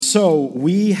So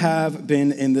we have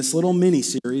been in this little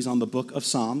mini-series on the book of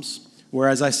Psalms, where,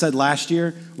 as I said last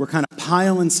year, we're kind of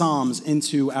piling Psalms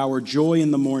into our Joy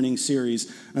in the Morning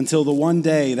series until the one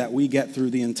day that we get through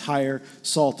the entire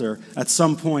Psalter at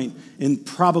some point in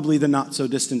probably the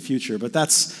not-so-distant future. But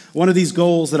that's one of these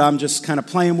goals that I'm just kind of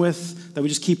playing with, that we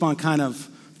just keep on kind of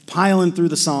piling through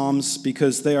the Psalms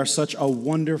because they are such a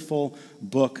wonderful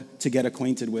book to get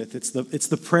acquainted with. It's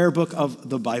the prayer book of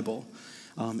the Bible.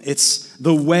 It's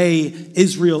the way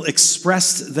Israel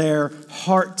expressed their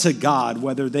heart to God,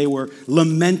 whether they were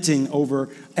lamenting over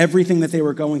everything that they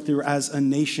were going through as a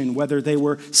nation, whether they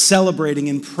were celebrating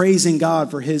and praising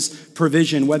God for his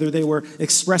provision, whether they were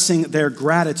expressing their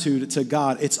gratitude to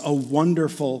God. It's a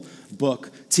wonderful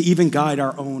book to even guide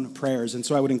our own prayers. And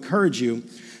so I would encourage you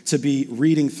to be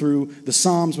reading through the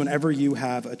Psalms whenever you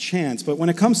have a chance. But when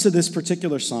it comes to this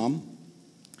particular psalm,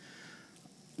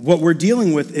 what we're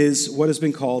dealing with is what has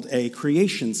been called a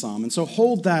creation psalm. And so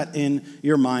hold that in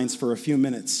your minds for a few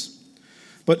minutes.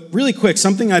 But really quick,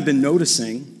 something I've been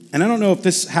noticing, and I don't know if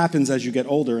this happens as you get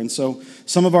older, and so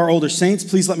some of our older saints,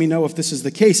 please let me know if this is the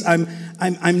case.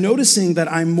 I'm noticing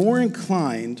that I'm more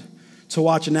inclined to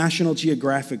watch National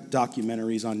Geographic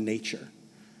documentaries on nature.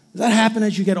 Does that happen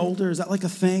as you get older? Is that like a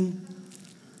thing?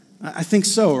 I think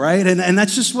so, right? And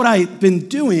that's just what I've been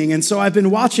doing. And so I've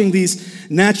been watching these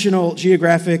National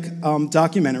Geographic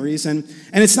documentaries. And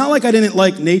it's not like I didn't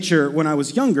like nature when I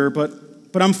was younger, but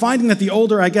I'm finding that the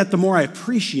older I get, the more I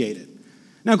appreciate it.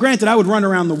 Now, granted, I would run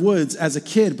around the woods as a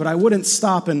kid, but I wouldn't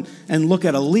stop and look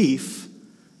at a leaf.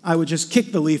 I would just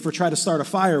kick the leaf or try to start a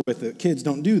fire with it. Kids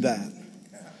don't do that.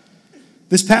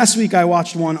 This past week, I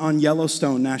watched one on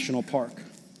Yellowstone National Park.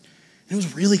 And it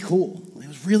was really cool. It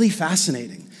was really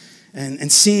fascinating.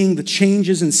 And seeing the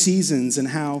changes in seasons and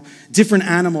how different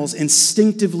animals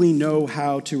instinctively know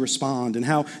how to respond and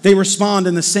how they respond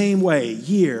in the same way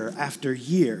year after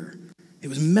year. It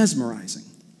was mesmerizing.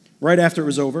 Right after it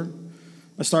was over,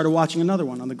 I started watching another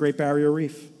one on the Great Barrier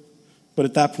Reef. But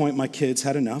at that point, my kids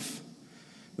had enough.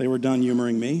 They were done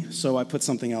humoring me, so I put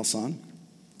something else on.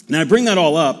 Now, I bring that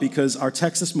all up because our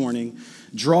text this morning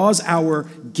draws our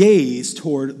gaze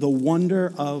toward the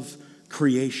wonder of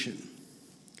creation.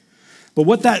 But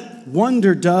what that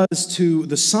wonder does to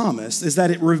the psalmist is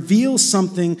that it reveals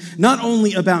something not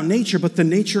only about nature, but the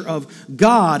nature of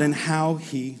God and how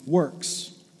he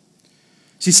works.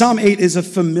 See, Psalm 8 is a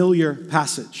familiar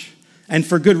passage, and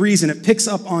for good reason. It picks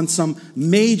up on some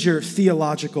major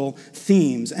theological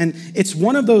themes, and it's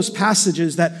one of those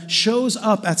passages that shows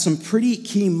up at some pretty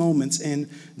key moments in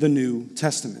the New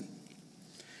Testament.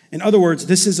 In other words,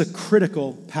 this is a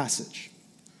critical passage.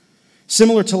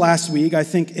 Similar to last week, I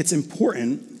think it's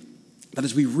important that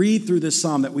as we read through this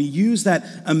psalm, that we use that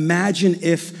imagine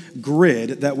if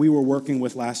grid that we were working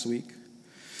with last week.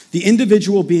 The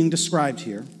individual being described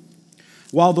here,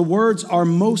 while the words are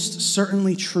most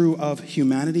certainly true of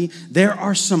humanity, there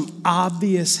are some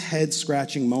obvious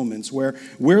head-scratching moments where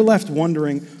we're left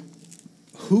wondering,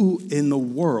 who in the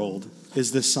world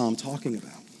is this psalm talking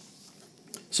about?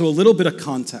 So a little bit of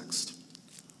context.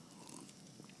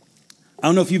 I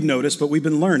don't know if you've noticed, but we've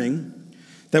been learning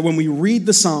that when we read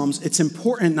the Psalms, it's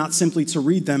important not simply to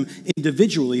read them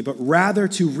individually, but rather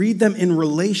to read them in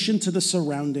relation to the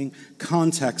surrounding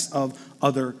context of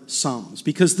other Psalms.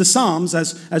 Because the Psalms,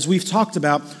 as we've talked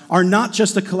about, are not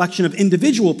just a collection of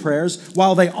individual prayers,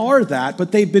 while they are that,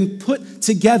 but they've been put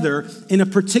together in a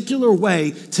particular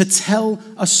way to tell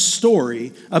a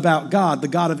story about God, the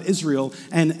God of Israel,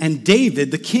 and David,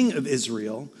 the king of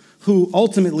Israel, who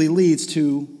ultimately leads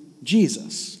to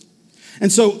Jesus.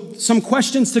 And so, some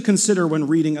questions to consider when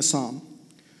reading a psalm.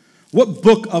 What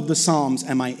book of the Psalms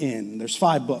am I in? There's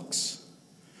 5 books.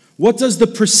 What does the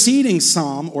preceding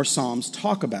psalm or psalms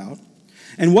talk about?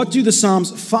 And what do the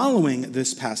psalms following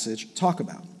this passage talk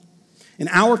about? In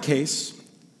our case,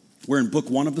 we're in book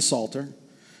 1 of the Psalter,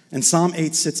 and Psalm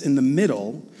 8 sits in the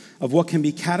middle of what can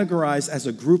be categorized as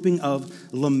a grouping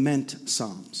of lament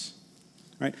psalms.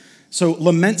 Right? So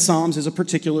lament psalms is a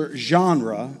particular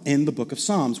genre in the book of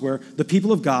Psalms where the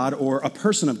people of God or a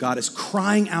person of God is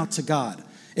crying out to God,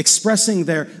 expressing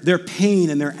their pain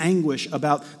and their anguish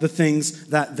about the things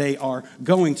that they are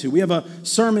going to. We have a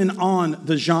sermon on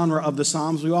the genre of the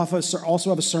Psalms. We also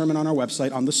have a sermon on our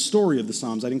website on the story of the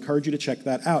Psalms. I'd encourage you to check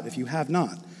that out if you have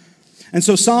not. And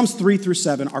so Psalms 3 through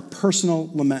 7 are personal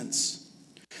laments,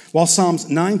 while Psalms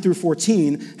 9 through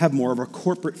 14 have more of a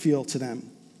corporate feel to them.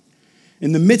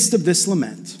 In the midst of this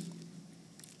lament,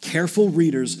 careful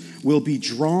readers will be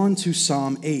drawn to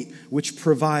Psalm 8, which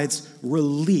provides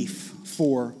relief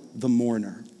for the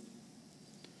mourner.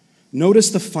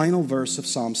 Notice the final verse of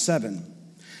Psalm 7.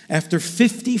 after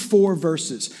 54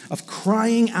 verses of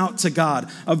crying out to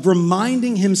God, of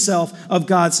reminding himself of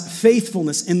God's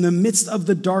faithfulness in the midst of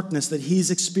the darkness that he's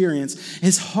experienced,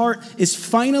 his heart is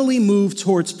finally moved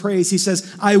towards praise. He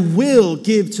says, I will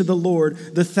give to the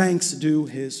Lord the thanks due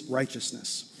his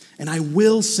righteousness. And I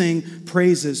will sing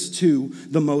praises to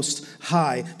the Most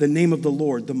High, the name of the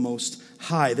Lord, the Most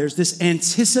High. There's this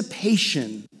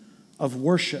anticipation of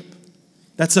worship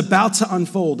that's about to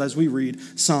unfold as we read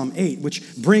Psalm 8,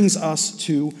 which brings us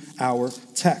to our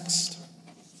text.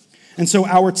 And so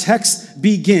our text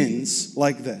begins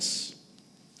like this.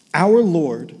 Our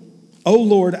Lord, O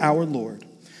Lord, our Lord,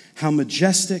 how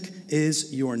majestic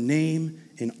is your name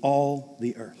in all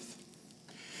the earth.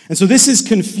 And so this is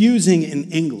confusing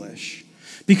in English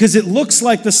because it looks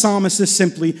like the psalmist is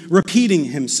simply repeating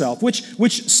himself, which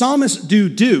psalmists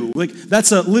do. Like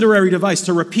that's a literary device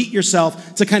to repeat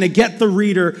yourself to kind of get the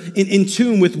reader in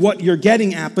tune with what you're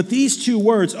getting at. But these two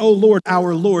words, O Lord,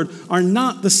 our Lord, are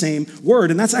not the same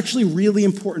word. And that's actually really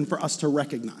important for us to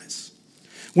recognize.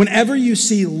 Whenever you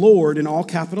see Lord in all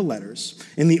capital letters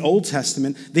in the Old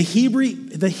Testament, the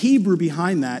Hebrew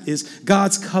behind that is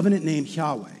God's covenant name,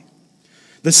 Yahweh.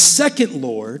 The second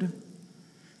Lord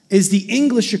is the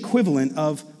English equivalent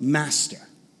of master.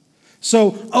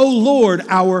 So, O Lord,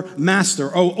 our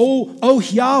master, O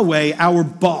Yahweh, our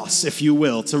boss, if you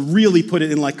will, to really put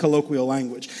it in like colloquial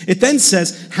language. It then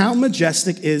says, how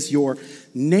majestic is your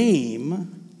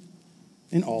name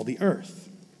in all the earth.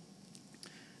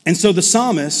 And so the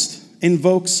psalmist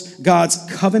invokes God's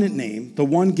covenant name, the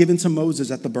one given to Moses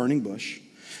at the burning bush.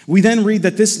 We then read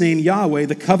that this name, Yahweh,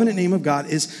 the covenant name of God,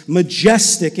 is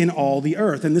majestic in all the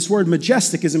earth. And this word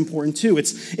majestic is important too.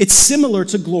 It's similar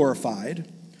to glorified,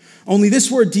 only this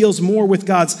word deals more with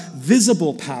God's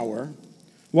visible power,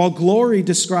 while glory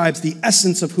describes the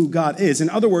essence of who God is. In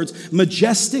other words,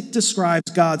 majestic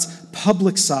describes God's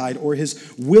public side or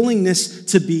his willingness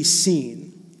to be seen.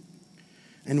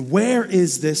 And where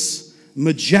is this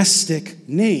majestic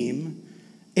name?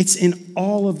 It's in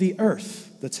all of the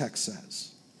earth, the text says.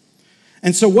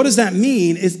 And so what does that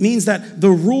mean? It means that the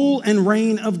rule and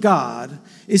reign of God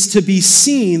is to be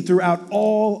seen throughout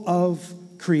all of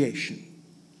creation.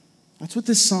 That's what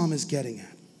this psalm is getting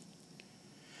at.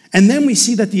 And then we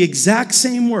see that the exact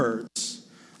same words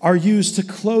are used to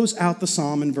close out the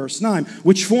psalm in verse 9,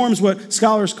 which forms what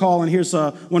scholars call, and here's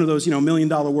one of those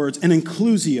million-dollar words, an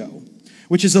inclusio,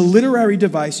 which is a literary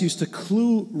device used to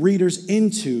clue readers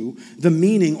into the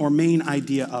meaning or main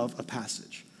idea of a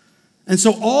passage. And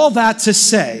so all that to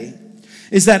say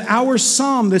is that our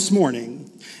psalm this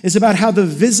morning is about how the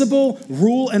visible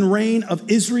rule and reign of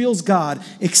Israel's God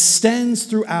extends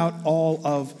throughout all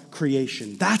of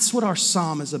creation. That's what our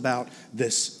psalm is about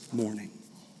this morning.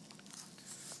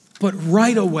 But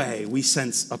right away, we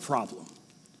sense a problem.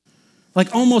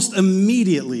 Like almost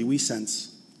immediately, we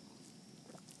sense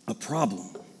a problem.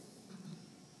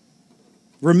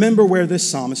 Remember where this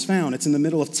psalm is found. It's in the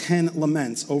middle of 10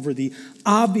 laments over the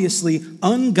obviously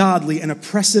ungodly and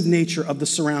oppressive nature of the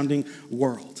surrounding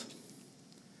world.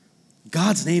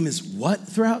 God's name is what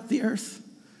throughout the earth?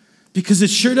 Because it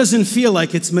sure doesn't feel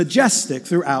like it's majestic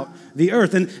throughout the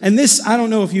earth. And this, I don't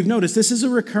know if you've noticed, this is a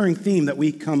recurring theme that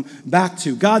we come back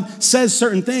to. God says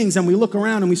certain things and we look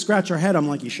around and we scratch our head. I'm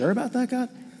like, you sure about that, God?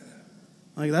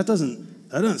 Like that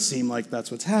doesn't seem like that's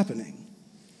what's happening.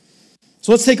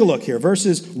 So let's take a look here.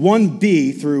 Verses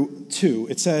 1b through 2.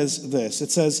 It says this. It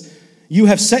says, you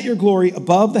have set your glory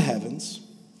above the heavens.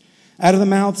 Out of the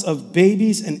mouths of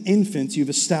babies and infants you've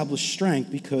established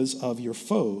strength because of your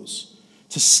foes,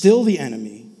 to still the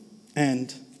enemy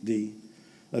and the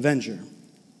avenger.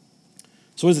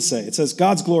 So what does it say? It says,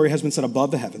 God's glory has been set above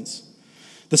the heavens.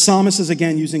 The psalmist is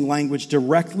again using language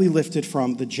directly lifted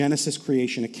from the Genesis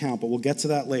creation account, but we'll get to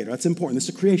that later. That's important. This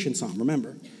is a creation psalm,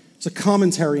 remember. It's a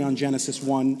commentary on Genesis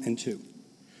 1 and 2.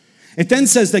 It then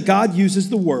says that God uses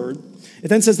the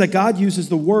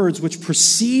words which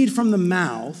proceed from the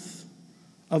mouth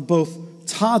of both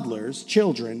toddlers,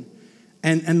 children,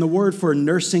 and the word for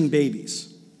nursing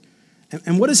babies.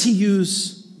 And what does he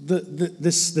use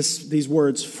these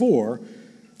words for?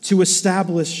 To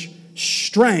establish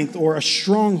strength or a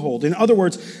stronghold. In other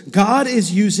words, God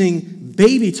is using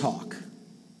baby talk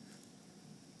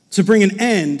to bring an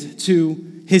end to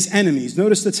his enemies.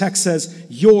 Notice the text says,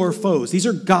 your foes. These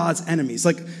are God's enemies.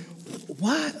 Like,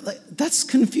 what? Like, that's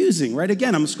confusing, right?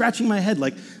 Again, I'm scratching my head.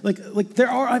 Like there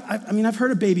are, I've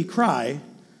heard a baby cry.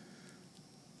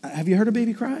 Have you heard a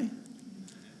baby cry?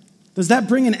 Does that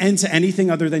bring an end to anything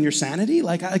other than your sanity?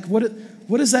 Like what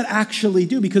does that actually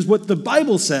do? Because what the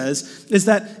Bible says is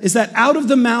that out of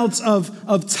the mouths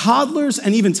of toddlers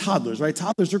and even toddlers, right?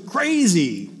 Toddlers are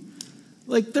crazy.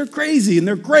 Like, they're crazy and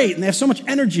they're great and they have so much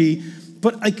energy,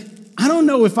 but like, I don't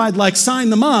know if I'd like sign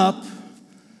them up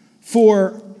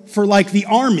for like the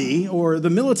army or the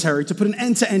military to put an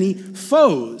end to any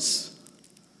foes.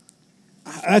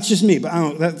 That's just me, but I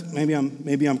don't.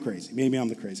 Maybe I'm crazy. Maybe I'm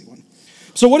the crazy one.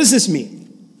 So what does this mean?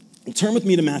 Well, turn with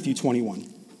me to Matthew 21.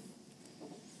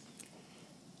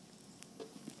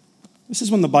 This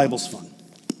is when the Bible's fun.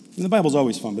 And the Bible's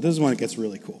always fun, but this is when it gets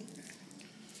really cool.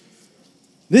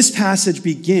 This passage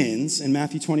begins in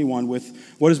Matthew 21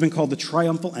 with what has been called the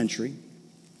triumphal entry,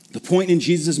 the point in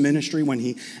Jesus' ministry when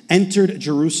he entered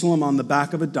Jerusalem on the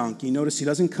back of a donkey. Notice he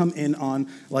doesn't come in on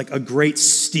like a great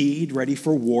steed ready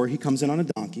for war. He comes in on a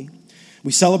donkey.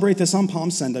 We celebrate this on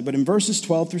Palm Sunday, but in verses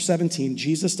 12 through 17,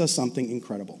 Jesus does something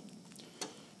incredible.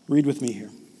 Read with me here.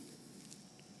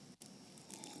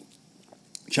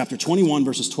 Chapter 21,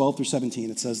 verses 12 through 17,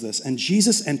 it says this, "And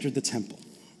Jesus entered the temple,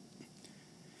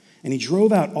 and he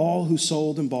drove out all who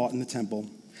sold and bought in the temple,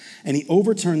 and he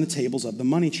overturned the tables of the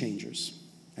money changers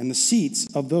and the seats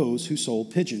of those who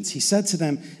sold pigeons. He said to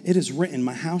them, 'It is written,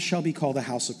 my house shall be called a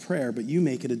house of prayer, but you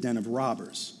make it a den of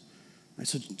robbers.'" Right,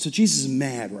 so Jesus is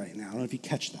mad right now. I don't know if you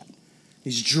catch that.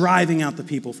 He's driving out the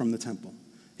people from the temple.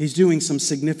 He's doing some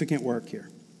significant work here.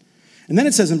 And then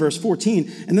it says in verse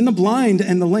 14, "And then the blind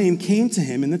and the lame came to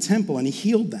him in the temple, and he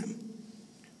healed them.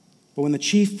 But when the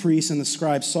chief priests and the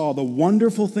scribes saw the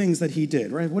wonderful things that he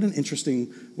did," right? What an interesting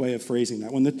way of phrasing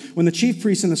that. When the chief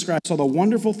priests and the scribes saw the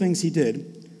wonderful things he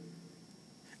did,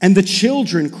 and the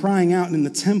children crying out in the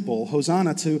temple,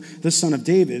 "Hosanna to the Son of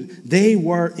David," they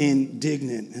were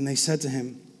indignant. And they said to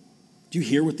him, "Do you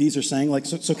hear what these are saying?"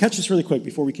 So catch this really quick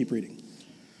before we keep reading.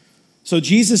 So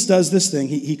Jesus does this thing.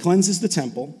 He cleanses the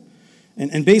temple.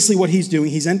 And basically what he's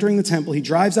doing, he's entering the temple. He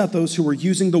drives out those who were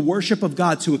using the worship of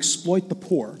God to exploit the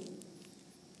poor.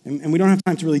 And we don't have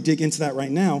time to really dig into that right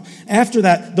now. After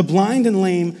that, the blind and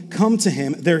lame come to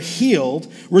him. They're healed,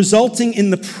 resulting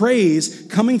in the praise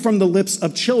coming from the lips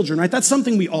of children, right? That's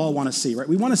something we all want to see, right?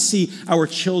 We want to see our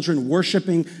children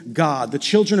worshiping God. The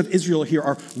children of Israel here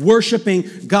are worshiping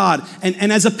God.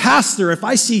 And as a pastor, if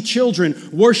I see children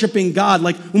worshiping God,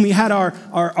 like when we had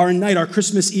our night, our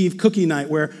Christmas Eve cookie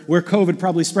night, where COVID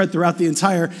probably spread throughout the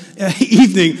entire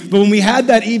evening. But when we had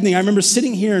that evening, I remember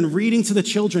sitting here and reading to the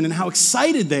children and how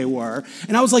excited they were.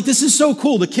 And I was like, this is so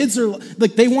cool. The kids are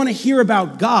like, they want to hear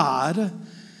about God.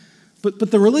 But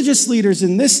the religious leaders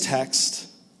in this text,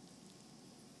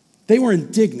 they were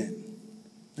indignant.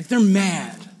 Like, they're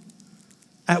mad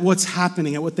at what's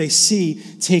happening, at what they see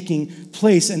taking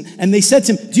place. And they said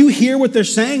to him, "Do you hear what they're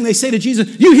saying?" They say to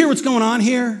Jesus, "You hear what's going on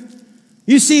here?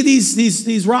 You see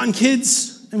these rotten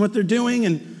kids and what they're doing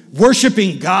and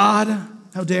worshiping God?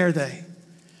 How dare they?"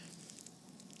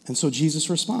 And so Jesus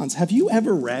responds, "Have you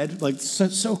ever read," like,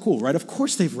 so cool, right? Of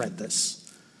course they've read this.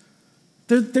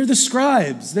 They're the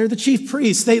scribes. They're the chief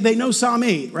priests. They know Psalm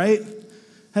 8, right?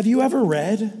 "Have you ever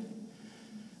read,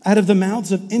 out of the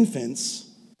mouths of infants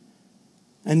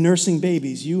and nursing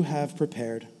babies, you have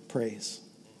prepared praise."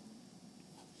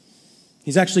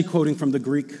 He's actually quoting from the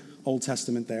Greek Old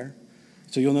Testament there.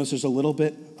 So you'll notice there's a little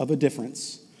bit of a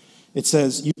difference. It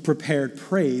says, "You prepared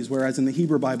praise," whereas in the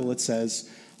Hebrew Bible it says,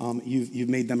 you've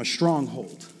made them a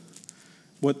stronghold.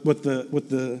 What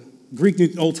the Greek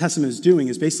New Old Testament is doing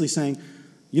is basically saying,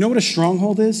 you know what a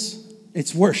stronghold is?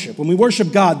 It's worship. When we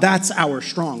worship God, that's our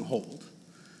stronghold.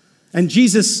 And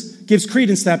Jesus gives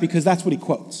credence to that because that's what he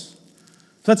quotes.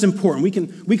 So that's important.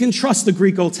 We can trust the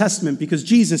Greek Old Testament because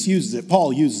Jesus uses it.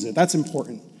 Paul uses it. That's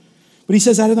important. But he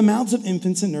says, "Out of the mouths of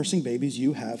infants and nursing babies,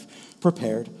 you have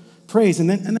prepared praise." And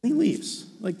then he leaves.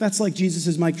 Like, that's like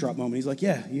Jesus' mic drop moment. He's like,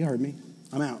 "Yeah, you heard me.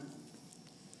 I'm out."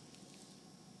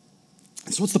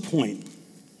 And so what's the point?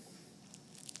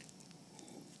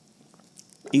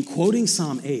 In quoting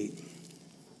Psalm 8,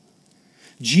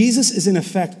 Jesus is in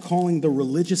effect calling the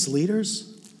religious leaders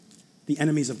the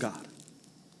enemies of God.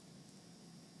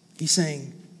 He's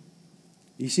saying,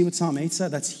 you see what Psalm 8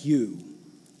 said? That's you.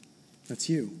 That's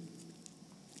you.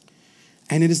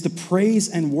 And it is the praise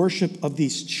and worship of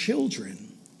these children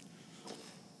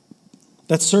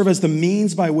that serve as the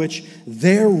means by which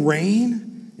their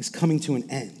reign is coming to an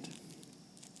end.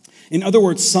 In other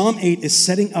words, Psalm 8 is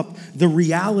setting up the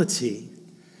reality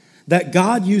that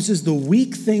God uses the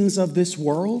weak things of this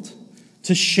world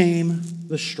to shame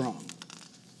the strong.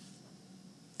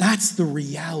 That's the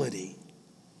reality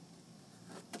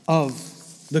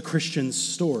of the Christian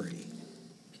story.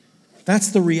 That's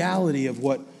the reality of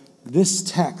what this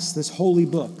text, this holy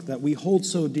book that we hold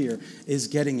so dear, is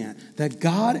getting at. That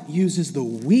God uses the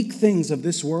weak things of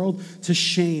this world to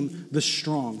shame the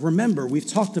strong. Remember, we've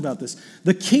talked about this.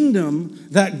 The kingdom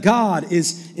that God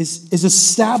is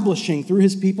establishing through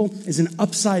his people is an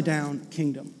upside-down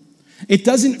kingdom. It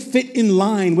doesn't fit in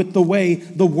line with the way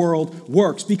the world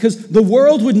works, because the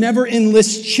world would never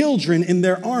enlist children in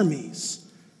their armies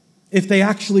if they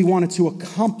actually wanted to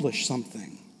accomplish something.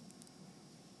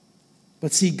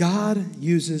 But see, God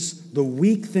uses the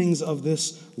weak things of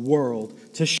this world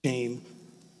to shame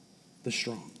the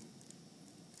strong.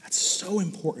 That's so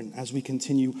important as we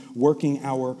continue working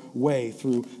our way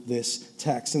through this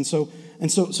text. And so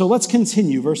let's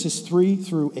continue verses 3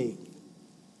 through 8.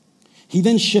 He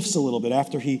then shifts a little bit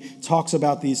after he talks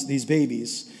about these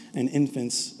babies and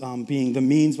infants being the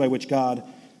means by which God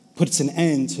puts an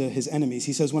end to his enemies.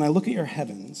 He says, when I look at your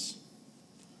heavens,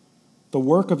 the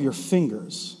work of your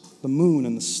fingers, the moon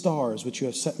and the stars which you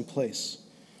have set in place,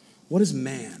 what is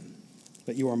man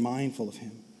that you are mindful of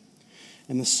him?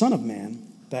 And the Son of Man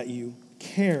that you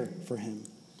care for him.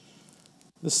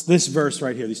 This verse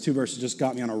right here, these two verses just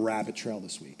got me on a rabbit trail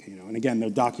this week. And again, the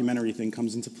documentary thing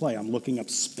comes into play. I'm looking up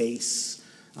space.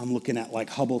 I'm looking at like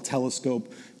Hubble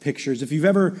telescope pictures. If you've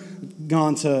ever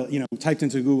gone to, typed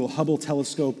into Google Hubble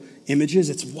telescope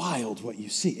images, it's wild what you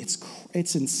see.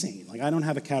 It's insane. Like, I don't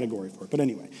have a category for it. But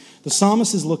anyway, the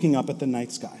psalmist is looking up at the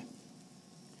night sky,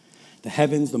 the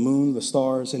heavens, the moon, the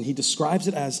stars, and he describes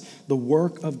it as the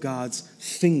work of God's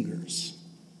fingers,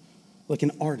 like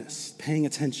an artist paying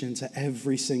attention to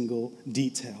every single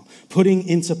detail, putting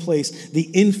into place the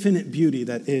infinite beauty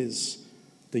that is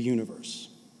the universe.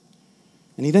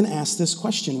 And he then asks this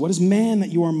question, what is man that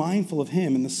you are mindful of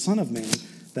him, and the Son of Man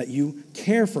that you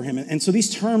care for him? And so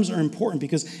these terms are important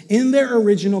because in their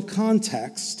original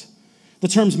context, the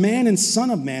terms man and Son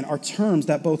of Man are terms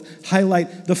that both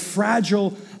highlight the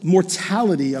fragile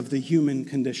mortality of the human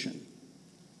condition.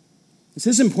 This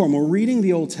is important. When we're reading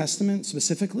the Old Testament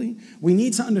specifically, we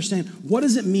need to understand, what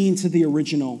does it mean to the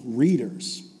original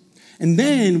readers? And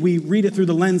then we read it through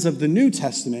the lens of the New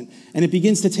Testament, and it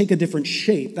begins to take a different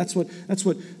shape. That's what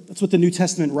the New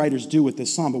Testament writers do with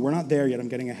this psalm, but we're not there yet. I'm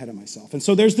getting ahead of myself. And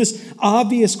so there's this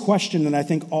obvious question that I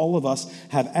think all of us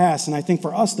have asked, and I think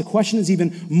for us the question is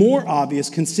even more obvious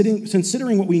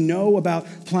considering what we know about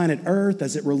planet Earth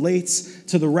as it relates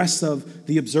to the rest of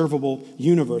the observable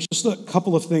universe. Just a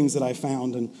couple of things that I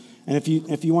found, and if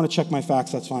you want to check my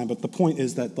facts, that's fine, but the point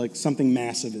is that something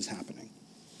massive is happening.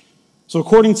 So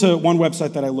according to one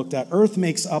website that I looked at, Earth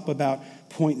makes up about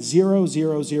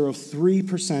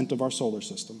 0.0003% of our solar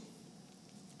system.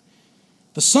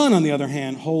 The sun, on the other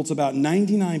hand, holds about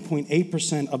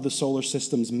 99.8% of the solar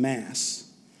system's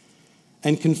mass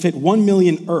and can fit 1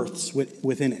 million Earths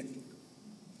within it.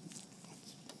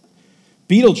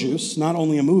 Betelgeuse, not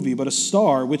only a movie, but a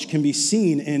star which can be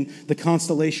seen in the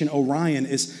constellation Orion,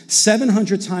 is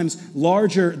 700 times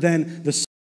larger than the sun.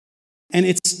 And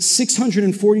it's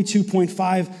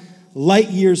 642.5 light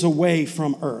years away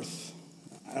from Earth.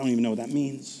 I don't even know what that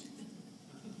means.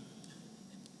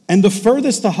 And the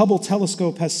furthest the Hubble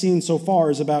telescope has seen so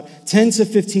far is about 10 to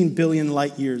 15 billion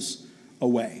light years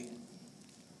away.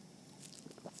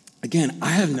 Again, I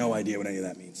have no idea what any of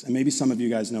that means. And maybe some of you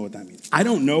guys know what that means. I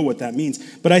don't know what that means.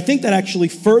 But I think that actually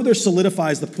further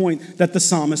solidifies the point that the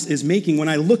psalmist is making. When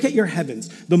I look at your heavens,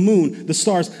 the moon, the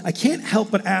stars, I can't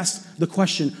help but ask the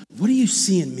question, what do you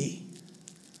see in me?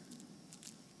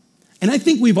 And I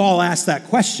think we've all asked that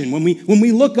question. When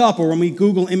we look up or when we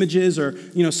Google images, or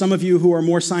some of you who are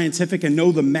more scientific and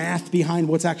know the math behind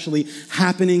what's actually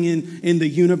happening in the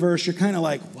universe, you're kind of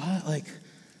like, what?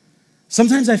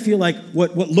 Sometimes I feel like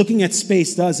what looking at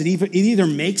space does, it either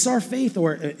makes our faith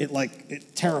or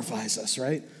it terrifies us,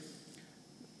 right?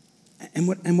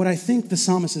 And what I think the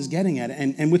psalmist is getting at,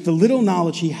 and with the little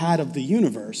knowledge he had of the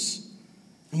universe,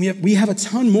 and we have a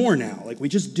ton more now, we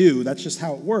just do, that's just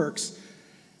how it works.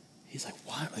 He's like,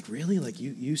 what? Really?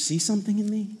 You see something in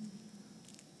me?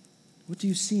 What do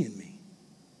you see in me?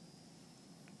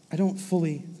 I don't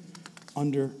fully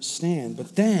understand.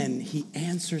 But then he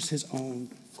answers his own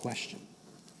question.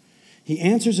 He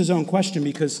answers his own question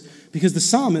because the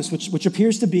psalmist, which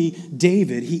appears to be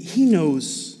David, he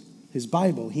knows his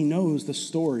Bible. He knows the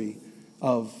story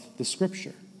of the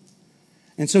Scripture.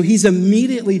 And so he's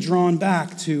immediately drawn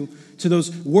back to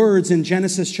those words in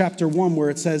Genesis chapter 1 where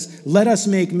it says, let us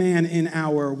make man in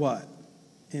our what?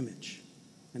 Image,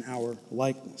 in our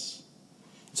likeness.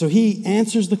 So he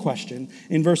answers the question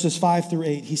in verses 5 through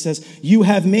 8. He says, you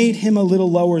have made him a little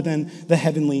lower than the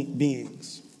heavenly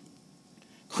beings,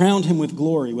 crowned him with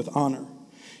glory, with honor.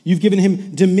 You've given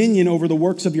him dominion over the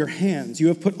works of your hands. You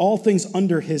have put all things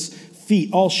under his feet,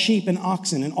 all sheep and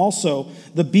oxen, and also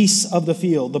the beasts of the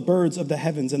field, the birds of the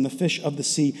heavens, and the fish of the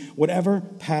sea, whatever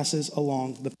passes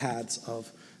along the paths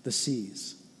of the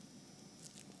seas.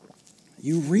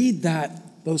 You read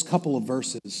those couple of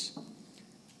verses,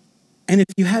 and if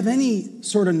you have any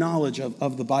sort of knowledge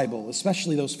of the Bible,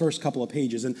 especially those first couple of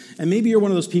pages, and maybe you're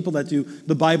one of those people that do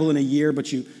the Bible in a year,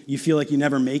 but you feel like you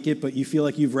never make it, but you feel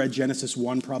like you've read Genesis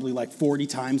 1 probably like 40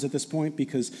 times at this point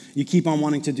because you keep on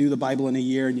wanting to do the Bible in a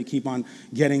year, and you keep on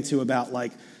getting to about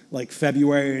like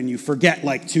February, and you forget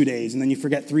like 2 days, and then you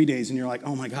forget 3 days, and you're like,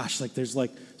 oh my gosh, like there's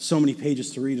like so many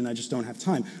pages to read, and I just don't have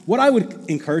time. What I would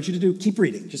encourage you to do, keep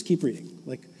reading. Just keep reading.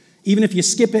 Like, even if you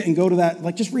skip it and go to that,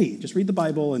 like just read the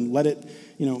Bible and let it,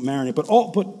 marinate. But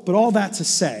all that to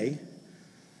say,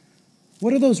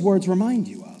 what do those words remind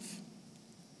you of?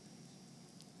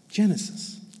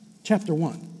 Genesis chapter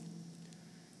 1.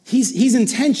 He's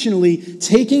intentionally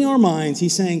taking our minds.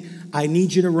 He's saying, I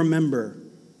need you to remember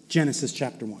Genesis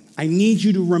chapter 1. I need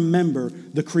you to remember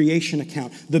the creation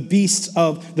account, the beasts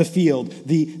of the field,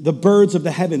 the birds of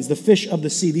the heavens, the fish of the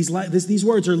sea. These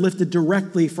words are lifted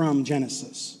directly from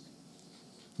Genesis.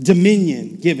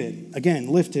 Dominion given, again,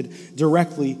 lifted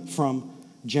directly from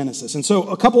Genesis. And so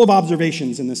a couple of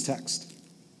observations in this text.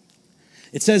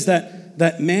 It says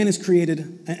that man is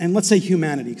created, and let's say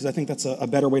humanity, because I think that's a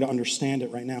better way to understand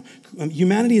it right now.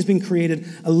 Humanity has been created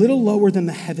a little lower than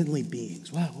the heavenly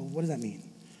beings. Wow, what does that mean?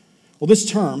 Well, this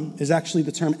term is actually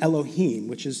the term Elohim,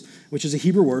 which is a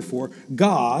Hebrew word for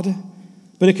God,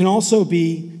 but it can also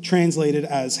be translated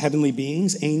as heavenly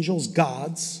beings, angels,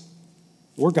 gods,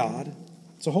 or God.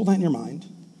 So hold that in your mind.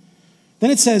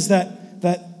 Then it says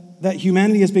that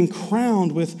humanity has been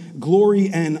crowned with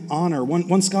glory and honor.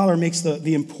 One scholar makes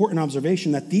the important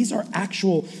observation that these are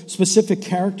actual specific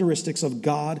characteristics of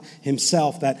God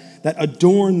himself that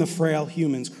adorn the frail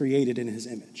humans created in his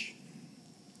image.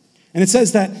 And it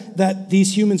says that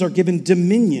these humans are given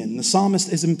dominion. The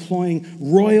psalmist is employing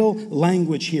royal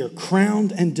language here,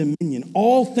 crowned and dominion.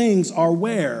 All things are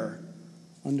where?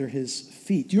 Under his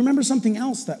feet. Do you remember something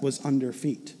else that was under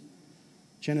feet?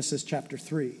 Genesis chapter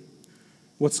 3.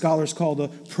 What scholars call the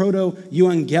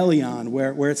proto-euangelion,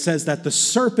 where it says that the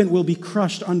serpent will be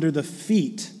crushed under the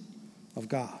feet of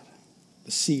God,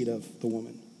 the seed of the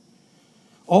woman.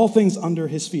 All things under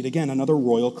his feet. Again, another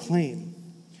royal claim.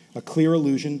 A clear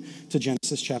allusion to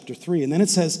Genesis chapter 3. And then it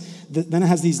says, then it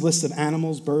has these lists of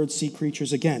animals, birds, sea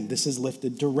creatures. Again, this is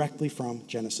lifted directly from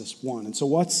Genesis 1. And so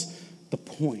what's the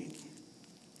point?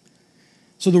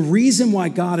 So the reason why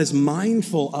God is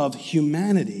mindful of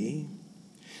humanity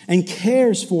and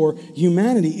cares for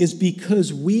humanity is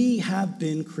because we have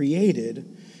been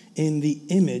created in the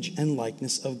image and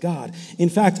likeness of God. In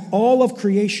fact, all of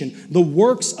creation, the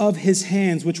works of his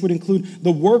hands, which would include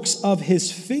the works of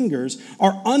his fingers,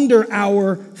 are under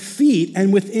our feet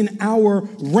and within our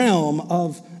realm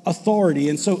of authority.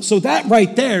 And so that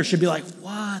right there should be like,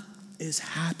 what is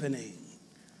happening?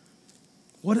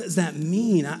 What does that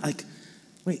mean?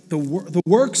 Wait, the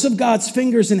works of God's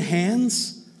fingers and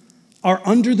hands are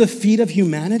under the feet of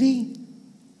humanity?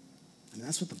 And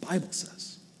that's what the Bible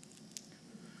says.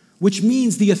 Which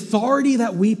means the authority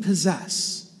that we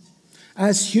possess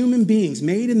as human beings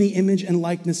made in the image and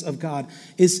likeness of God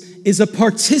is a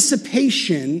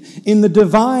participation in the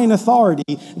divine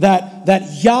authority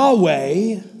that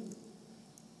Yahweh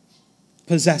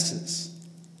possesses.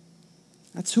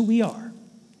 That's who we are.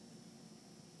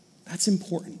 That's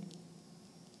important.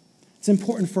 It's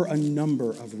important for a number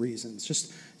of reasons.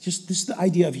 Just this the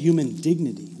idea of human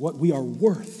dignity, what we are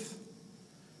worth.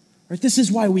 Right? This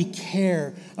is why we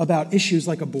care about issues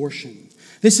like abortion.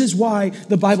 This is why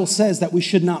the Bible says that we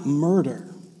should not murder.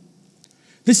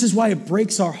 This is why it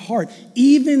breaks our heart,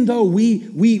 even though we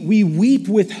weep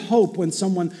with hope when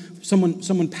someone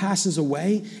passes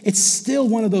away. It's still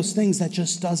one of those things that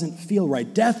just doesn't feel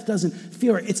right. Death doesn't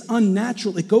feel right. It's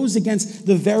unnatural. It goes against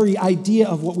the very idea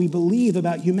of what we believe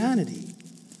about humanity.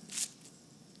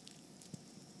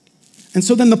 And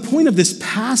so then the point of this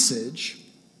passage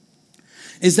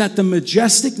is that the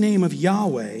majestic name of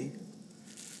Yahweh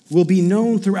will be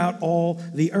known throughout all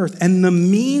the earth. And the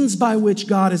means by which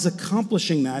God is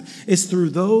accomplishing that is through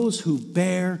those who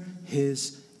bear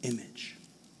his image.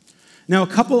 Now, a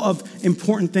couple of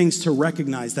important things to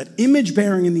recognize: that image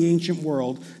bearing in the ancient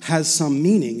world has some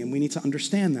meaning, and we need to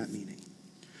understand that meaning.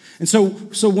 And so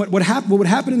what would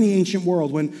happen in the ancient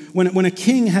world when a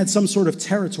king had some sort of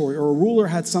territory, or a ruler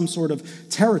had some sort of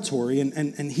territory,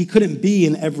 and he couldn't be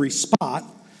in every spot,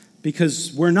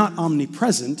 because we're not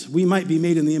omnipresent. We might be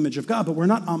made in the image of God, but we're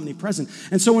not omnipresent.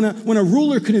 And so when a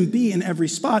ruler couldn't be in every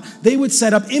spot, they would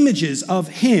set up images of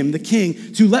him, the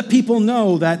king, to let people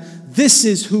know that this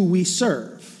is who we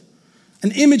serve.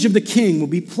 An image of the king will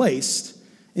be placed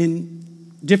in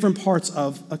different parts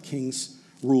of a king's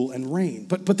rule and reign.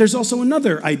 But there's also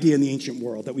another idea in the ancient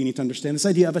world that we need to understand, this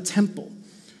idea of a temple.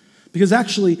 Because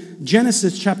actually,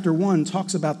 Genesis chapter 1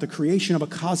 talks about the creation of a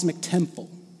cosmic temple.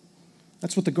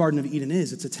 That's what the Garden of Eden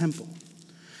is. It's a temple.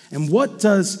 And what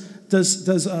does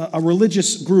a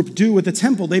religious group do with the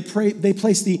temple? They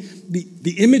place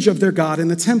the image of their God in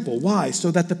the temple. Why? So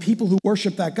that the people who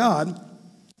worship that God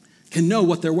can know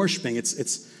what they're worshiping.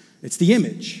 It's the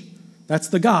image. That's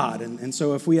the God. And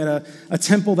so if we had a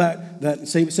temple that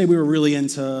say we were really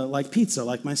into like pizza,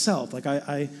 like myself, like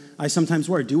I sometimes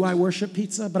worry, do I worship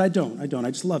pizza? But I don't. I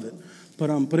just love it.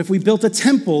 But if we built a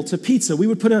temple to pizza, we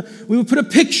would put a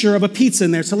picture of a pizza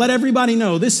in there to let everybody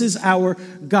know this is our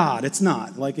God. It's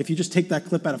not. Like if you just take that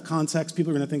clip out of context,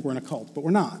 people are going to think we're in a cult, but we're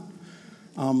not.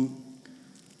 And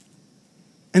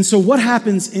so what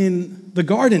happens in the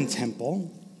garden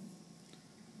temple,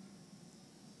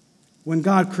 when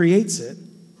God creates it,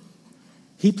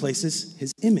 he places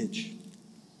his image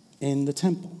in the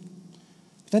temple.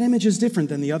 That image is different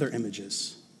than the other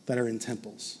images that are in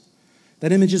temples.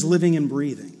 That image is living and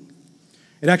breathing.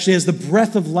 It actually has the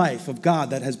breath of life of God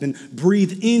that has been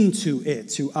breathed into it,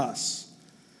 to us.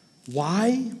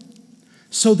 Why?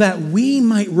 So that we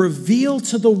might reveal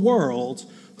to the world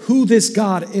who this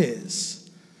God is.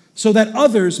 So that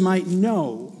others might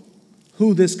know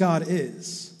who this God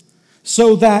is.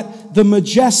 So that the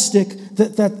majestic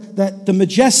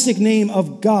name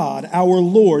of God, our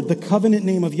Lord, the covenant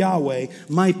name of Yahweh,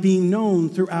 might be known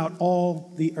throughout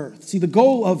all the earth. See, the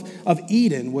goal of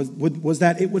Eden was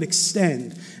that it would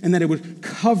extend and that it would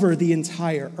cover the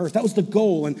entire earth. That was the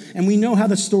goal, and we know how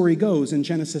the story goes in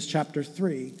Genesis chapter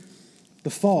 3.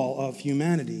 The fall of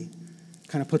humanity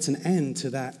kind of puts an end to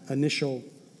that initial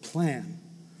plan.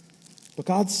 But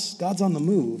God's on the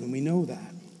move, and we know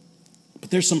that. But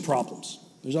there's some problems.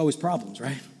 There's always problems,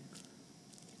 right?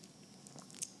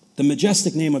 The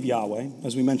majestic name of Yahweh,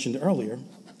 as we mentioned earlier,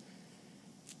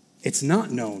 it's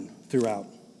not known throughout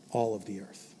all of the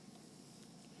earth.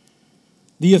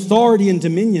 The authority and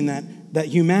dominion that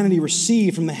humanity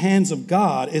received from the hands of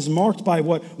God is marked by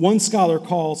what one scholar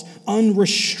calls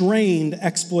unrestrained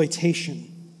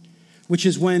exploitation, which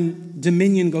is when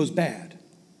dominion goes bad.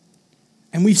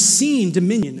 And we've seen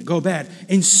dominion go bad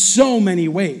in so many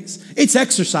ways. It's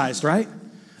exercised, right?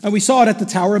 And we saw it at the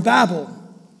Tower of Babel.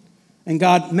 And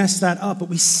God messed that up. But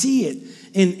we see it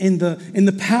in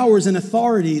the powers and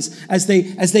authorities as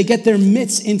they get their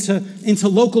mitts into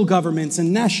local governments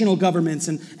and national governments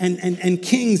and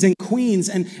kings and queens.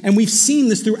 And we've seen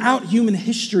this throughout human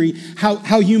history,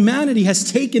 how humanity has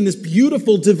taken this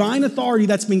beautiful divine authority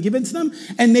that's been given to them,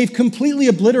 and they've completely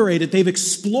obliterated, they've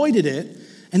exploited it,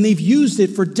 and they've used it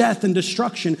for death and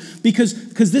destruction because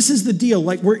this is the deal.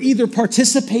 Like we're either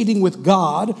participating with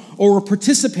God or we're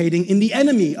participating in the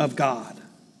enemy of God.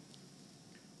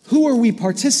 Who are we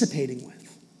participating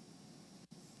with?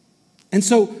 And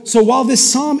so while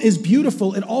this psalm is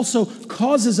beautiful, it also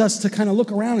causes us to kind of look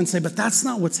around and say, but that's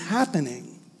not what's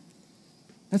happening.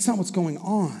 That's not what's going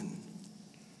on.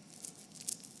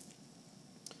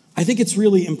 I think it's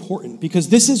really important because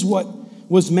this is what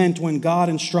was meant when God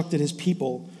instructed his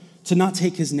people to not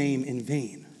take his name in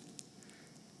vain.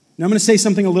 Now I'm going to say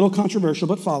something a little controversial,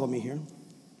 but follow me here.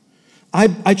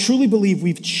 I truly believe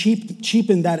we've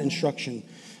cheapened that instruction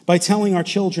by telling our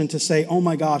children to say, oh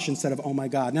my gosh, instead of oh my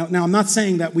God. Now I'm not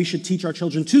saying that we should teach our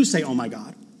children to say oh my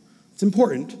God. It's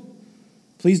important.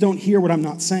 Please don't hear what I'm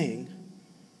not saying.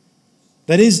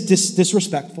 That is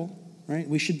disrespectful, right?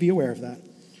 We should be aware of that.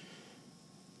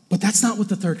 But that's not what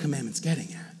the third commandment's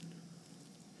getting at.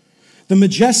 The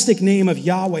majestic name of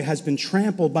Yahweh has been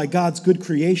trampled by God's good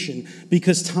creation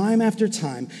because time after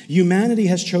time, humanity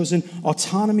has chosen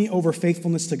autonomy over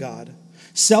faithfulness to God,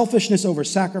 selfishness over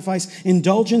sacrifice,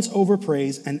 indulgence over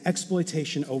praise, and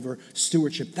exploitation over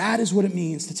stewardship. That is what it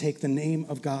means to take the name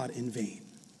of God in vain.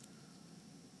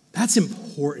 That's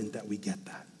important that we get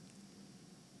that.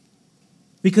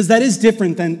 Because that is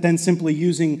different than simply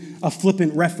using a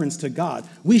flippant reference to God.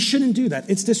 We shouldn't do that.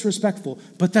 It's disrespectful.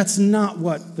 But that's not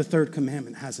what the third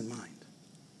commandment has in mind.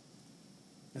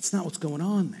 That's not what's going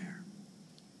on there.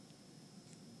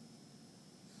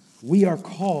 We are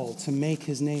called to make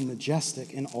his name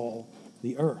majestic in all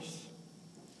the earth.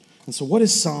 And so what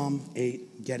is Psalm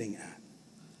 8 getting at?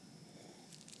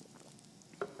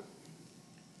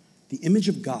 The image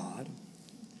of God,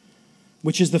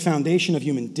 which is the foundation of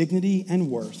human dignity and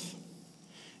worth,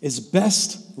 is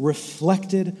best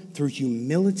reflected through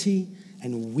humility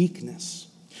and weakness,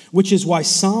 which is why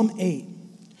Psalm 8,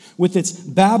 with its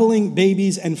babbling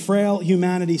babies and frail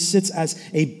humanity, sits as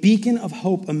a beacon of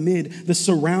hope amid the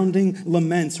surrounding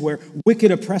laments where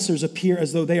wicked oppressors appear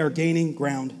as though they are gaining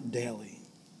ground daily.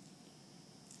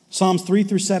 Psalms 3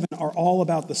 through 7 are all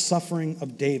about the suffering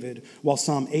of David, while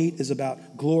Psalm 8 is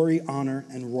about glory, honor,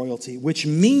 and royalty, which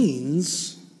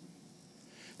means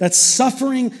that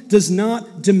suffering does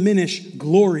not diminish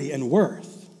glory and worth.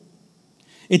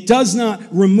 It does not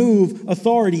remove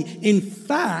authority. In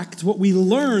fact, what we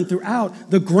learn throughout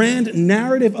the grand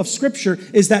narrative of Scripture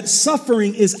is that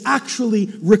suffering is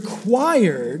actually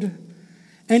required,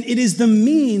 and it is the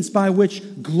means by which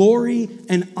glory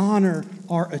and honor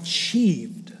are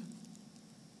achieved.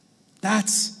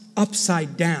 That's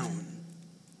upside down.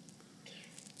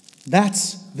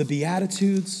 That's the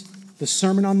Beatitudes, the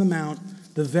Sermon on the Mount,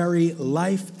 the very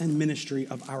life and ministry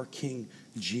of our King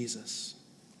Jesus.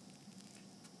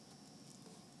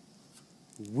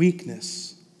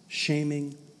 Weakness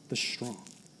shaming the strong.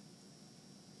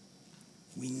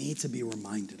 We need to be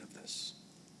reminded of this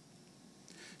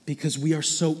because we are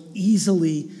so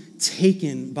easily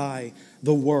taken by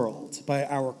the world, by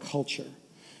our culture,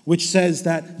 which says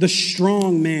that the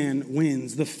strong man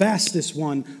wins, the fastest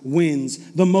one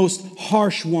wins, the most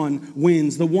harsh one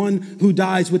wins, the one who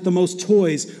dies with the most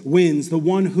toys wins, the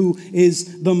one who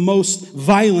is the most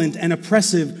violent and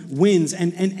oppressive wins.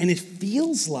 And it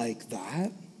feels like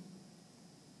that,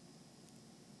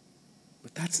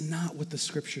 but that's not what the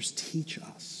Scriptures teach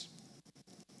us.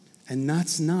 And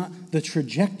that's not the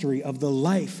trajectory of the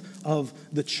life of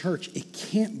the church. It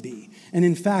can't be. And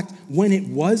in fact, when it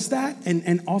was that,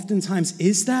 and oftentimes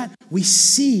is that, we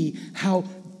see how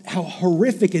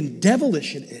horrific and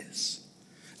devilish it is.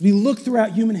 We look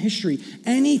throughout human history,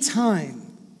 any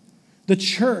time the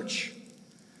church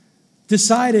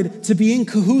decided to be in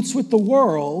cahoots with the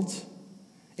world,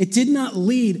 it did not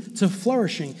lead to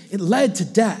flourishing. It led to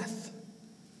death.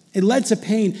 It led to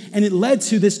pain, and it led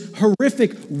to this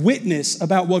horrific witness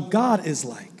about what God is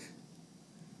like.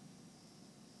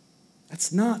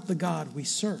 That's not the God we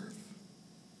serve.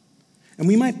 And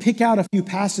we might pick out a few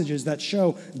passages that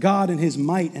show God and his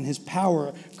might and his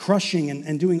power crushing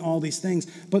and doing all these things.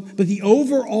 But the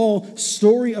overall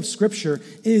story of Scripture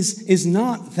is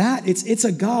not that. It's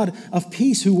a God of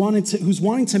peace who's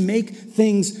wanting to make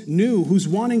things new, who's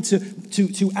wanting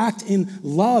to act in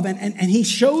love. And he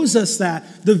shows us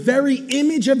that the very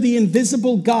image of the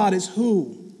invisible God is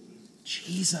who?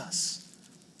 Jesus.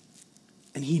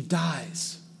 And he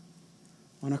dies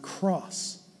on a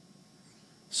cross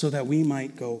so that we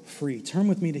might go free. Turn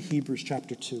with me to Hebrews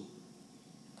chapter 2. It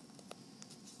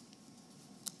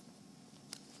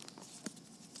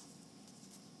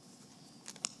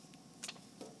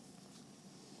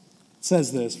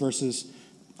says this, verses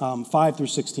 5 through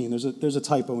 16. There's a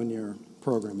typo in your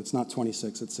program. It's not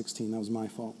 26, it's 16. That was my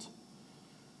fault.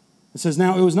 It says,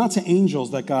 "Now it was not to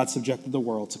angels that God subjected the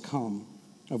world to come,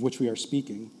 of which we are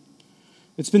speaking.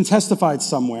 It's been testified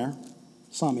somewhere,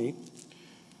 Psalm 8.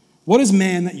 What is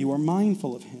man that you are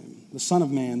mindful of him? The Son of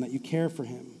Man that you care for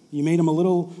him? You made him a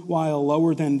little while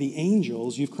lower than the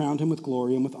angels. You've crowned him with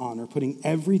glory and with honor, putting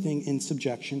everything in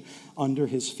subjection under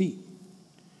his feet."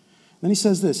 Then he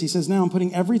says this. He says, "Now I'm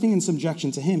putting everything in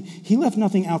subjection to him. He left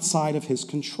nothing outside of his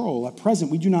control. At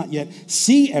present, we do not yet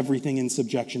see everything in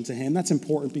subjection to him." That's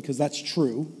important because that's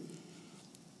true.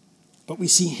 "But we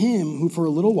see him who for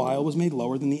a little while was made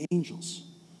lower than the angels,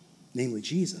 namely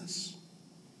Jesus,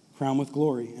 crowned with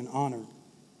glory and honor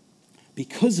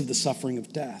because of the suffering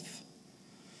of death,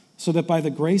 so that by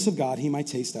the grace of God he might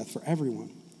taste death for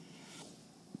everyone.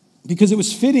 Because it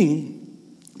was fitting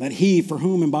that he, for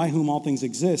whom and by whom all things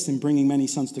exist, in bringing many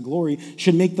sons to glory,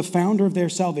 should make the founder of their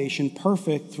salvation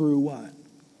perfect through" what?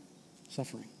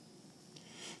 Suffering.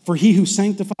 "For he who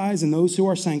sanctifies and those who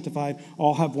are sanctified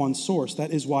all have one source.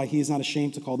 That is why he is not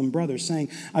ashamed to call them brothers, saying,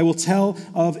 I will tell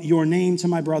of your name to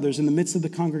my brothers. In the midst of the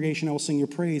congregation I will sing your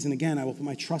praise. And again I will put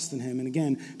my trust in him. And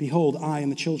again, behold, I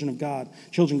and the children God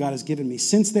has given me.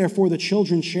 Since therefore the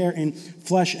children share in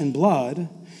flesh and blood,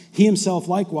 he himself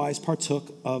likewise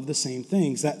partook of the same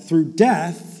things, that through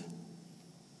death,"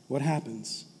 what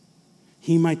happens?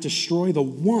 "He might destroy the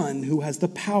one who has the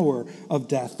power of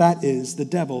death, that is, the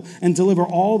devil, and deliver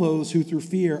all those who through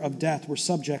fear of death were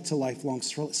subject to lifelong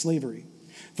slavery.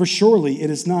 For surely it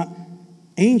is not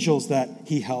angels that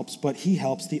he helps, but he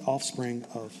helps the offspring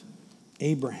of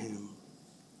Abraham."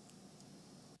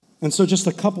 And so just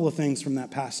a couple of things from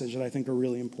that passage that I think are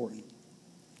really important.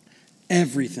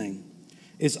 Everything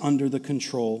is under the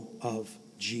control of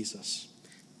Jesus,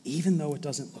 even though it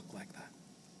doesn't look like that.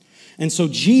 And so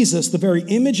Jesus, the very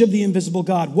image of the invisible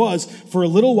God, was for a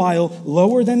little while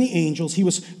lower than the angels. He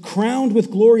was crowned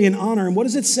with glory and honor. And what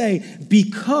does it say?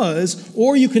 Because,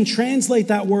 or you can translate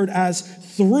that word as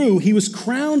through. He was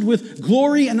crowned with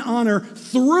glory and honor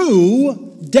through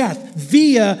death,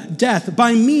 via death,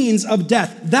 by means of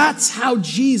death. That's how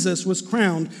Jesus was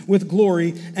crowned with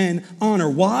glory and honor.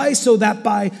 Why? So that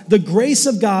by the grace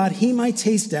of God, he might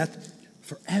taste death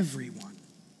for everyone.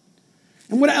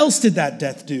 And what else did that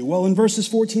death do? Well, in verses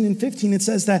 14 and 15, it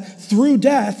says that through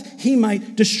death, he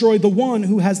might destroy the one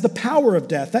who has the power of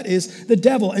death, that is, the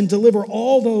devil, and deliver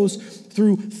all those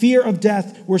through fear of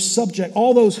death were subject,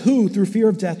 all those who through fear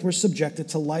of death were subjected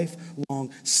to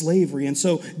lifelong slavery. And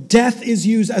so death is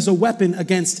used as a weapon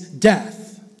against death.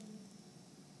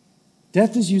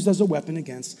 Death is used as a weapon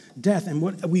against death. And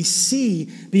what we see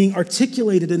being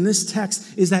articulated in this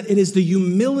text is that it is the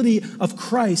humility of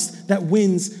Christ that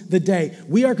wins the day.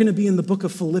 We are going to be in the book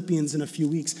of Philippians in a few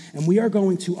weeks, and we are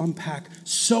going to unpack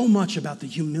so much about the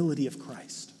humility of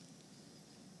Christ.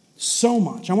 So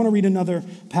much. I want to read another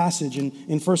passage in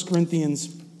 1 Corinthians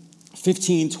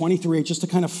 15:23, just to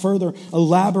kind of further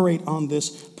elaborate on this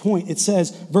point. It says,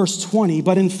 verse 20,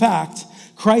 but in fact,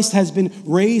 Christ has been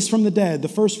raised from the dead, the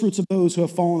first fruits of those who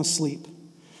have fallen asleep.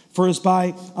 For as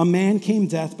by a man came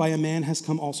death, by a man has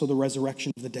come also the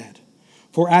resurrection of the dead.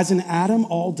 For as in Adam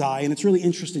all die, and it's really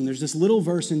interesting, there's this little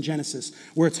verse in Genesis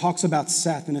where it talks about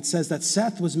Seth, and it says that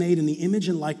Seth was made in the image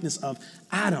and likeness of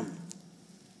Adam.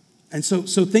 And so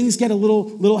things get a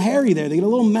little hairy there. They get a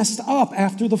little messed up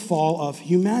after the fall of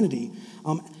humanity.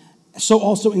 So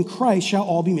also in Christ shall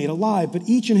all be made alive, but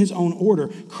each in his own order.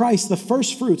 Christ the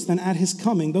first fruits, then at his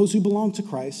coming, those who belong to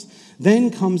Christ.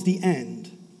 Then comes the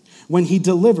end, when he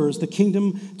delivers the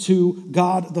kingdom to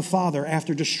God the Father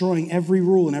after destroying every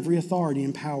rule and every authority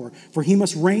and power. For he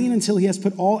must reign until he has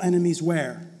put all enemies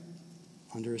where?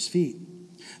 Under his feet.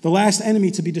 The last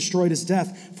enemy to be destroyed is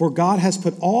death, for God has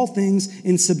put all things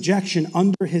in subjection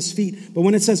under his feet. But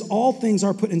when it says all things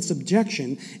are put in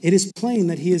subjection, it is plain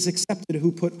that he is accepted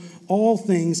who put all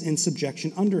things in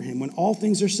subjection under him. When all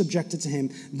things are subjected to him,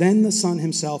 then the Son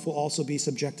himself will also be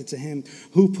subjected to him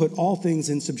who put all things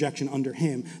in subjection under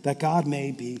him, that God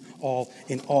may be all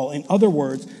in all. In other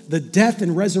words, the death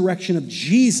and resurrection of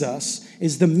Jesus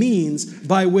is the means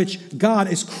by which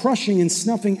God is crushing and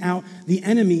snuffing out the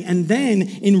enemy. And then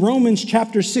in Romans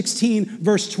chapter 16,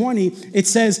 verse 20, it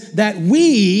says that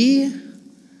we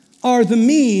are the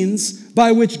means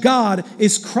by which God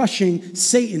is crushing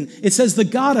Satan. It says the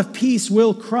God of peace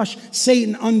will crush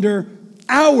Satan under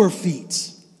our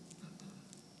feet.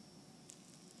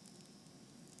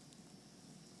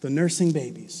 The nursing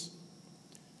babies,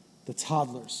 the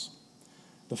toddlers,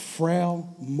 the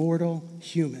frail, mortal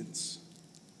humans.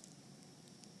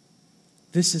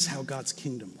 This is how God's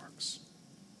kingdom works.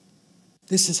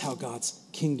 This is how God's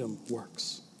kingdom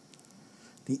works.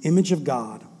 The image of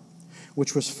God,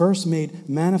 which was first made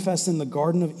manifest in the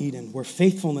Garden of Eden, where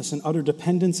faithfulness and utter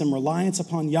dependence and reliance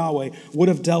upon Yahweh would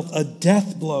have dealt a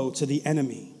death blow to the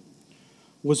enemy,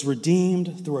 was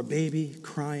redeemed through a baby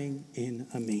crying in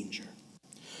a manger,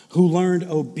 who learned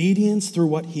obedience through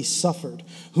what he suffered,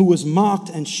 who was mocked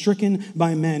and stricken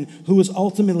by men, who was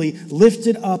ultimately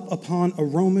lifted up upon a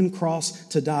Roman cross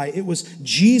to die. It was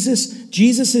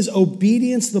Jesus'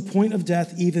 obedience to the point of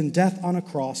death, even death on a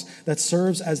cross, that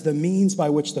serves as the means by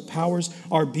which the powers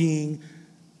are being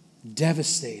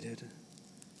devastated.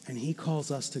 And he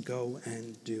calls us to go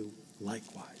and do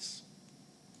likewise.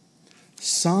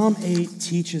 Psalm 8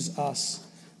 teaches us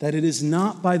that it is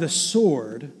not by the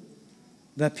sword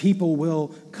that people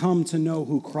will come to know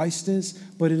who Christ is,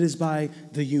 but it is by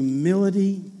the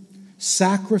humility,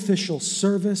 sacrificial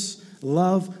service,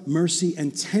 love, mercy,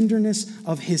 and tenderness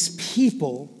of his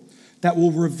people that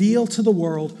will reveal to the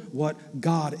world what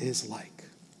God is like.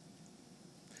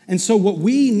 And so what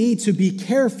we need to be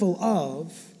careful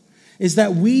of is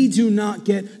that we do not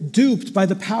get duped by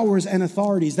the powers and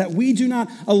authorities, that we do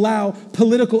not allow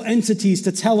political entities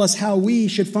to tell us how we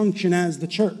should function as the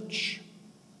church,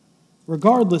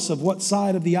 regardless of what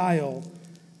side of the aisle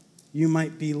you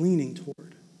might be leaning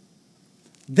toward.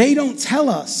 They don't tell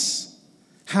us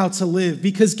how to live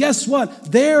because guess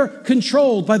what? They're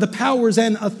controlled by the powers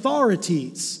and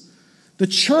authorities. The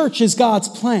church is God's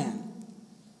plan.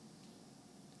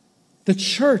 The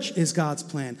church is God's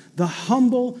plan. The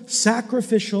humble,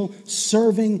 sacrificial,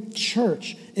 serving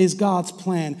church is God's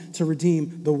plan to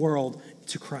redeem the world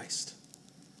to Christ.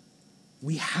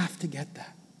 We have to get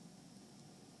that.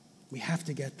 We have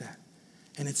to get that.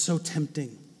 And it's so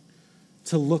tempting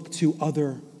to look to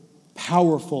other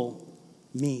powerful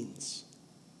means.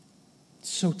 It's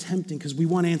so tempting because we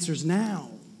want answers now.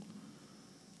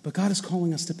 But God is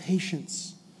calling us to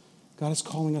patience. God is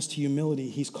calling us to humility.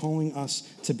 He's calling us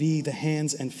to be the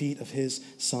hands and feet of his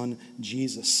Son,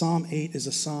 Jesus. Psalm 8 is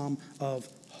a psalm of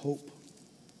hope.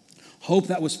 Hope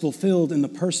that was fulfilled in the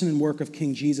person and work of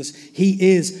King Jesus.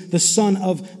 He is the Son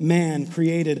of Man,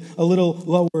 created a little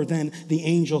lower than the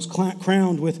angels,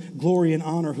 crowned with glory and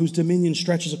honor, whose dominion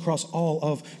stretches across all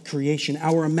of creation.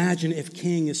 Our imagine if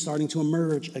King is starting to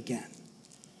emerge again.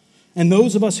 And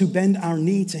those of us who bend our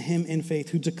knee to him in faith,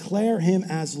 who declare him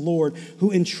as Lord,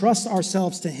 who entrust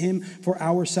ourselves to him for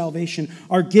our salvation,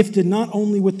 are gifted not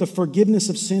only with the forgiveness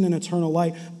of sin and eternal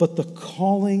life, but the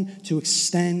calling to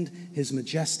extend his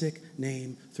majestic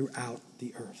name throughout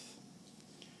the earth.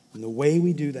 And the way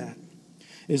we do that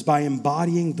is by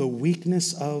embodying the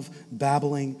weakness of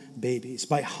babbling babies,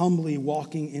 by humbly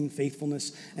walking in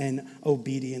faithfulness and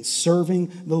obedience,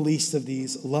 serving the least of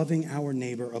these, loving our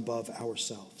neighbor above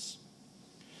ourselves.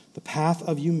 The path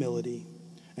of humility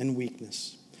and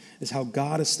weakness is how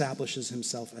God establishes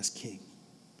himself as king.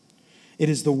 It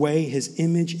is the way his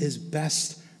image is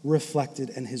best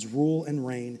reflected and his rule and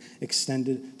reign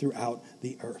extended throughout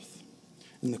the earth.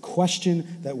 And the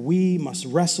question that we must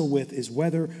wrestle with is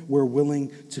whether we're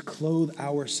willing to clothe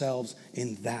ourselves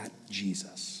in that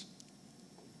Jesus.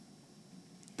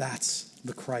 That's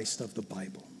the Christ of the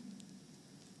Bible.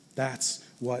 That's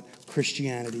what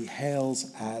Christianity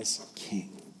hails as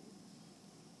king.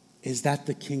 Is that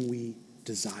the king we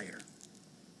desire?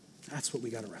 That's what we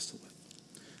got to wrestle with.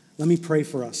 Let me pray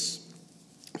for us.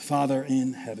 Father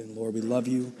in heaven, Lord, we love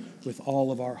you with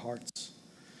all of our hearts.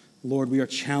 Lord, we are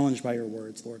challenged by your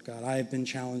words, Lord God. I have been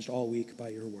challenged all week by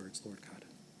your words, Lord God.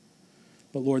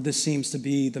 But Lord, this seems to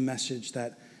be the message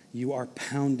that you are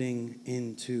pounding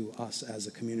into us as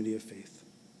a community of faith.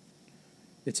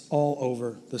 It's all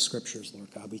over the scriptures, Lord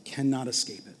God. We cannot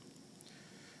escape it.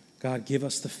 God, give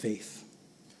us the faith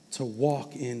to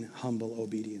walk in humble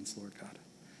obedience, Lord God,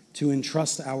 to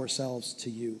entrust ourselves to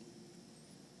you.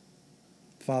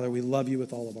 Father, we love you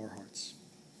with all of our hearts.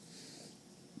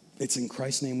 It's in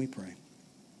Christ's name we pray.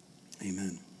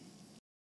 Amen.